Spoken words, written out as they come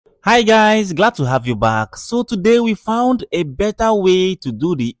Hi guys, glad to have you back. So today we found a better way to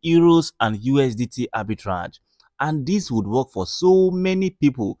do the euros and USDT arbitrage, and this would work for so many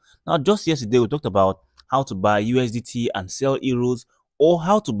people. Now just yesterday we talked about how to buy USDT and sell euros, or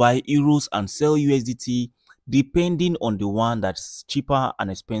how to buy euros and sell USDT depending on the one that's cheaper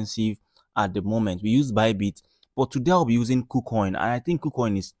and expensive at the moment. We use Bybit, but today I'll be using Kucoin, and I think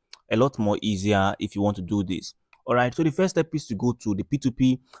Kucoin is a lot more easier if you want to do this. All right, so the first step is to go to the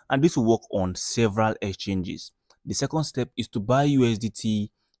P2P, and this will work on several exchanges. The second step is to buy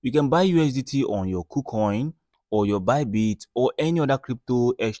USDT. You can buy USDT on your Kucoin or your Bybit or any other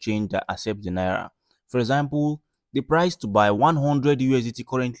crypto exchange that accepts the Naira. For example, the price to buy 100 USDT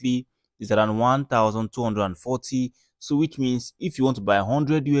currently is around 1,240. So which means if you want to buy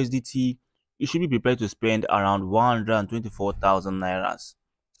 100 USDT, you should be prepared to spend around 124,000 Nairas.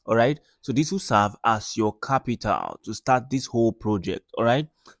 All right, so this will serve as your capital to start this whole project. All right,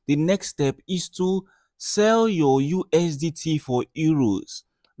 the next step is to sell your USDT for euros.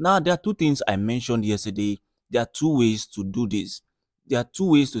 Now there are two things I mentioned yesterday. There are two ways to do this. There are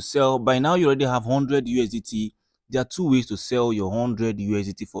two ways to sell. By now you already have 100 USDT. There are two ways to sell your 100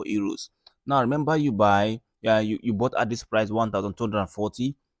 USDT for euros. Now remember, you bought at this price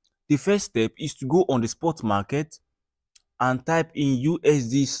 1,240. The first step is to go on the spot market and type in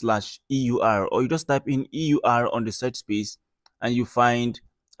USD/EUR, or you just type in EUR on the search space and you find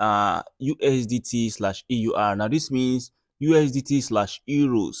USDT/EUR. Now this means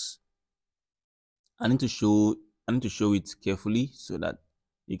USDT/euros. I need to show it carefully so that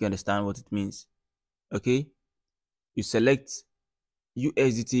you can understand what it means. Okay, you select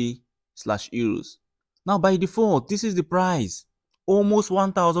USDT/euros. Now by default, this is the price, almost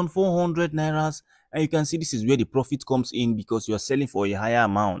 1,400 Nairas, and you can see this is where the profit comes in because you are selling for a higher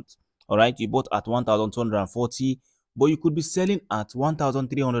amount. All right, you bought at 1,240, but you could be selling at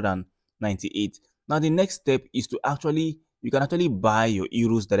 1,398. Now the next step is to you can actually buy your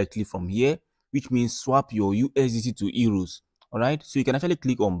euros directly from here, which means swap your USDT to euros. All right, so you can actually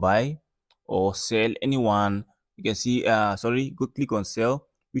click on buy or sell anyone. You can see go click on sell,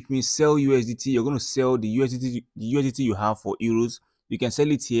 which means sell USDT. You're going to sell the USDT you have for euros. You can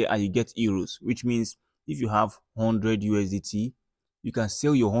sell it here and you get euros, which means if you have 100 USDT, you can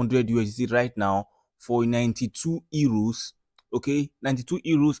sell your 100 USDT right now for 92 euros. Okay, 92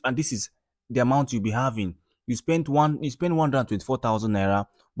 euros, and this is the amount you'll be having. You spend 124,000 Naira,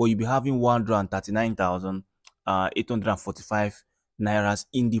 but you'll be having 139,845 Nairas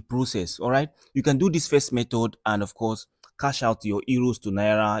in the process. All right, you can do this first method and of course cash out your euros to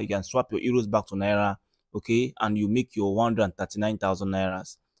Naira. You can swap your euros back to Naira, okay, and you make your 139,000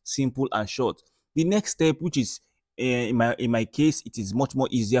 Nairas. Simple and short. The next step, which is in my case, it is much more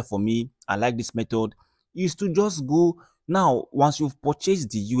easier for me. I like this method, is to just go now. Once you've purchased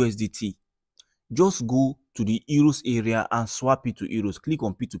the USDT, just go to the euros area and swap it to euros. Click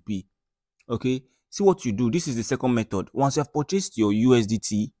on P2P. Okay, see what you do. This is the second method. Once you have purchased your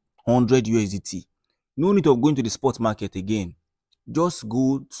USDT, 100 USDT, no need of going to the spot market again. Just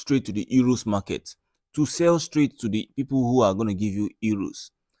go straight to the euros market to sell straight to the people who are going to give you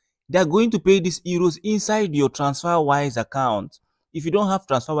euros. They are going to pay these euros inside your TransferWise account. If you don't have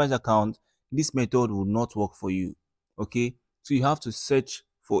TransferWise account, this method will not work for you. Okay, so you have to search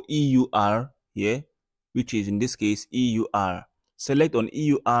for EUR here, which is in this case EUR. Select on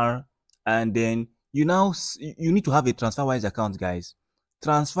EUR, and then you need to have a TransferWise account, guys.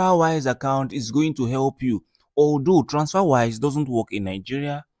 TransferWise account is going to help you, although TransferWise doesn't work in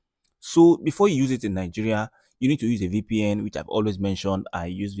Nigeria. So before you use it in Nigeria, you need to use a VPN, which I've always mentioned. I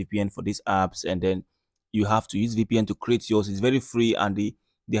use VPN for these apps, and then you have to use VPN to create yours. It's very free, and they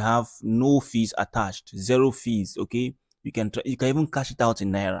have no fees attached, zero fees. Okay, you can even cash it out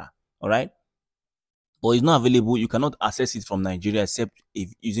in Naira. All right, but it's not available. You cannot access it from Nigeria except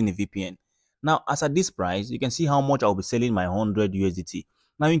if using a VPN. Now, as at this price, you can see how much I'll be selling my 100 USDT.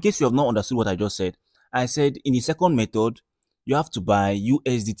 Now, in case you have not understood what I just said, I said in the second method, you have to buy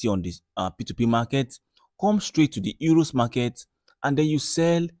USDT on this P2P market, come straight to the euros market, and then you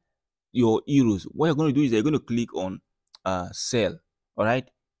sell your euros. What you're going to do is you're going to click on sell. All right,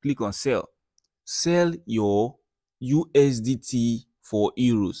 click on sell. Sell your USDT for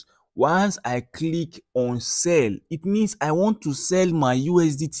euros. Once I click on sell, it means I want to sell my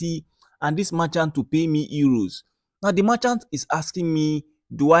USDT and this merchant to pay me euros. Now the merchant is asking me,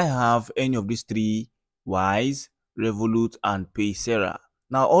 do I have any of these three: Wise, Revolut, and Paysera?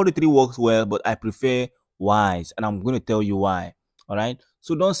 Now all the three works well, but I prefer Wise, and I'm going to tell you why. All right,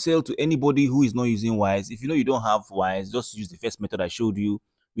 so don't sell to anybody who is not using Wise. If you know you don't have Wise, just use the first method I showed you,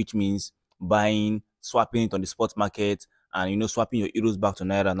 which means buying, swapping it on the spot market, and swapping your euros back to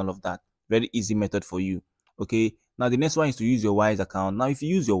naira and all of that. Very easy method for you. Okay, now the next one is to use your wise account. Now if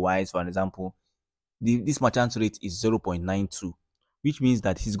you use your wise, for an example, this merchant rate is 0.92, which means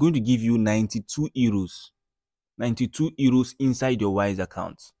that he's going to give you 92 euros inside your wise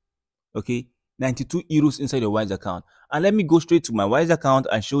account. Okay, 92 euros inside your wise account. And let me go straight to my wise account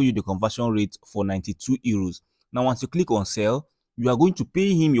and show you the conversion rate for 92 euros. Now once you click on sell, you are going to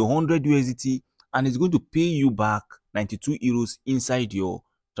pay him your 100 USDT, and he's going to pay you back 92 euros inside your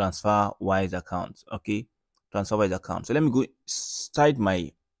transfer wise account. Okay, transfer wise account. So let me go inside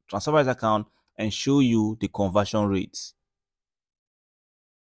my transfer wise account and show you the conversion rates.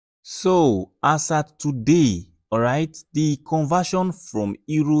 So as at today, all right, the conversion from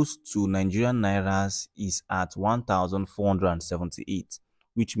euros to Nigerian nairas is at 1,478,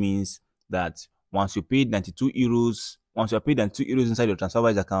 which means that once you paid 92 euros, once you have paid 92 euros inside your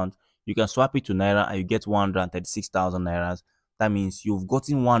TransferWise account, you can swap it to naira and you get 136,000 nairas. That means you've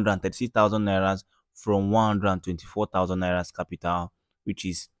gotten 136,000 nairas from 124,000 nairas capital, which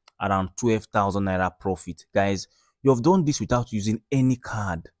is around 12,000 naira profit. Guys, you have done this without using any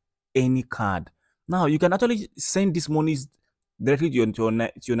card. Now you can actually send this money directly to your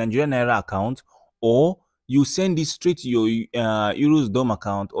Nigerian naira account, or you send it straight to your euros dom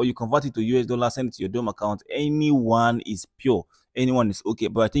account, or you convert it to US dollar, send it to your dom account. Anyone is pure, anyone is okay.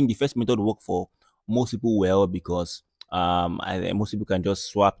 But I think the first method work for most people well, because most people can just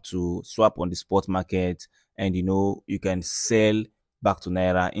swap on the spot market, and you can sell back to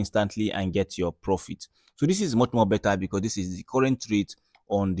naira instantly and get your profit. So this is much more better because this is the current rate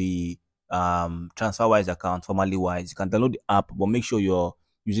on the TransferWise account, formerly Wise. You can download the app, but make sure you're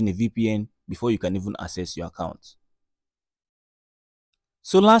using a VPN before you can even access your account.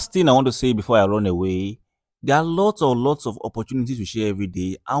 So last thing I want to say before I run away, there are lots of opportunities we share every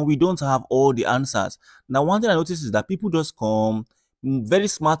day, and we don't have all the answers. Now, one thing I notice is that people just come, very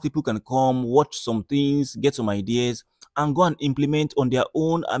smart people can come, watch some things, get some ideas, and go and implement on their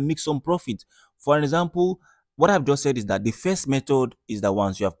own and make some profit. For an example, what I've just said is that the first method is that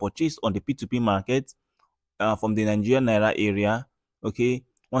once you have purchased on the P2P market from the Nigerian Naira area, okay,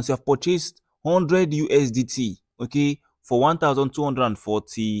 once you have purchased 100 USDT, okay, for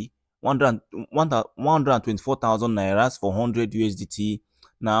 1,240, 124,000 nairas for 100 USDT.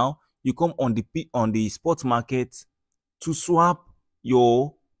 Now you come on the spot market to swap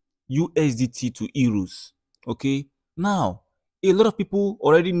your USDT to euros. Okay, now a lot of people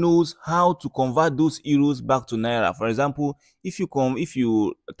already knows how to convert those euros back to naira. For example, if you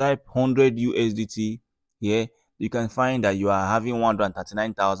type 100 USDT here, you can find that you are having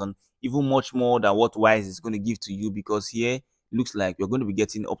 139,000, even much more than what Wise is going to give to you, because here it looks like you're going to be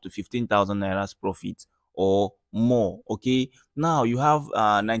getting up to 15,000 nairas profit or more. Okay, now you have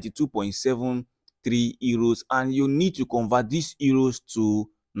 92.73 euros, and you need to convert these euros to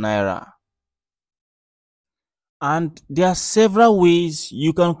naira. And there are several ways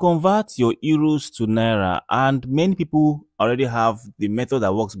you can convert your euros to naira, and many people already have the method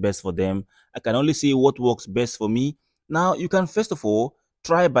that works best for them. I can only say what works best for me. Now, you can first of all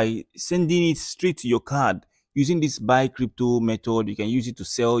try by sending it straight to your card. Using this buy crypto method, you can use it to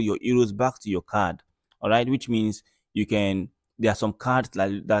sell your euros back to your card. All right, which means there are some cards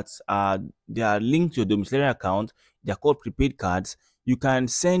they are linked to your domiciliary account. They are called prepaid cards. You can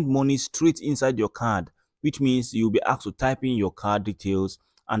send money straight inside your card, which means you'll be asked to type in your card details,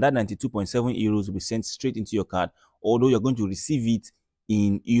 and that 92.7 euros will be sent straight into your card, although you're going to receive it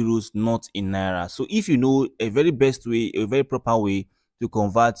in euros, not in naira. So if you know a very best way, a very proper way to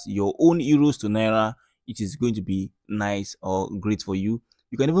convert your own euros to naira, it is going to be nice or great for you.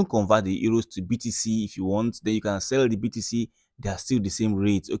 You can even convert the euros to BTC if you want. Then you can sell the BTC. They are still the same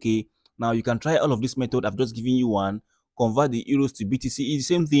rates. Okay, now you can try all of this method. I've just given you one. Convert the euros to BTC. It's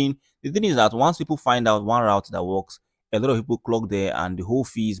the same thing. The thing is that once people find out one route that works, a lot of people clock there, and the whole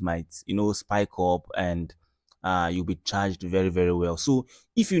fees might spike up, and you'll be charged very, very well. So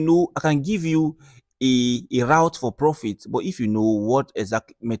if you know, I can give you a route for profit, but if you know what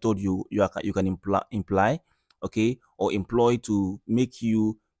exact method you can imply, okay, or employ to make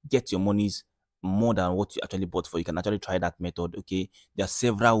you get your monies more than what you actually bought for, you can actually try that method. Okay, there are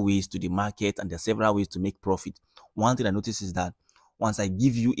several ways to the market, and there are several ways to make profit. One thing I notice is that once I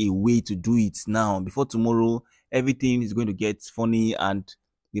give you a way to do it now, before tomorrow, everything is going to get funny, and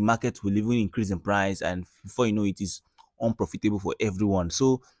the market will even increase in price, and before you know it is unprofitable for everyone.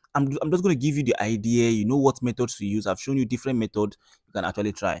 So I'm just going to give you the idea, what methods to use. I've shown you different methods you can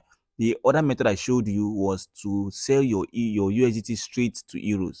actually try. The other method I showed you was to sell your USDT straight to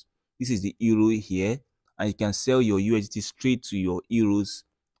euros. This is the euro here, and you can sell your USDT straight to your euros,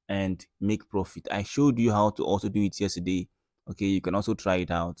 and make profit. I showed you how to also do it yesterday. Okay, you can also try it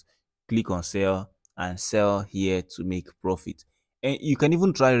out. Click on sell and sell here to make profit. And you can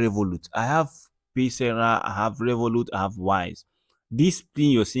even try Revolut. I have Paysera, I have Revolut, I have Wise. This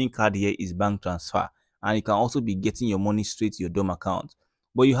thing you're seeing card here is bank transfer, and you can also be getting your money straight to your DOM account.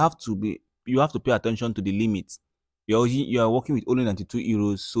 But you have to pay attention to the limits. You are working with only 92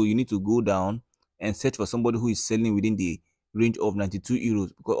 euros, so you need to go down and search for somebody who is selling within the range of 92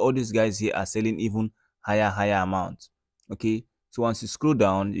 euros, because all these guys here are selling even higher amounts. Okay, so once you scroll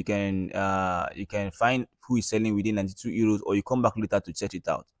down, you can find who is selling within 92 euros, or you come back later to check it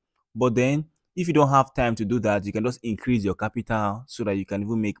out. But then if you don't have time to do that, you can just increase your capital so that you can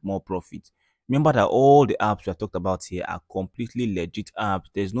even make more profit. Remember that all the apps we have talked about here are completely legit apps.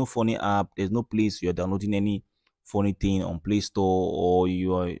 There's no funny app, there's no place you're downloading any funny thing on Play Store, or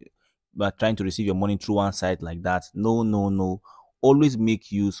you are but trying to receive your money through one site like that. No, no, no. Always make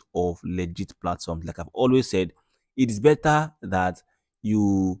use of legit platforms. Like I've always said, it is better that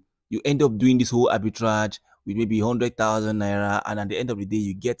you end up doing this whole arbitrage with maybe 100,000 naira, and at the end of the day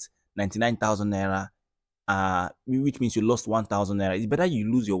you get 99,000 naira, which means you lost 1,000 naira. It's better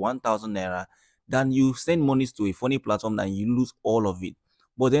you lose your 1,000 naira than you send monies to a funny platform and you lose all of it.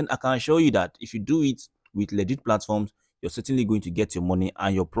 But then I can assure you that if you do it with legit platforms, you're certainly going to get your money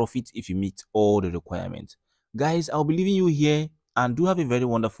and your profit if you meet all the requirements. Guys, I'll be leaving you here, and do have a very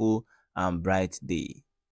wonderful and bright day.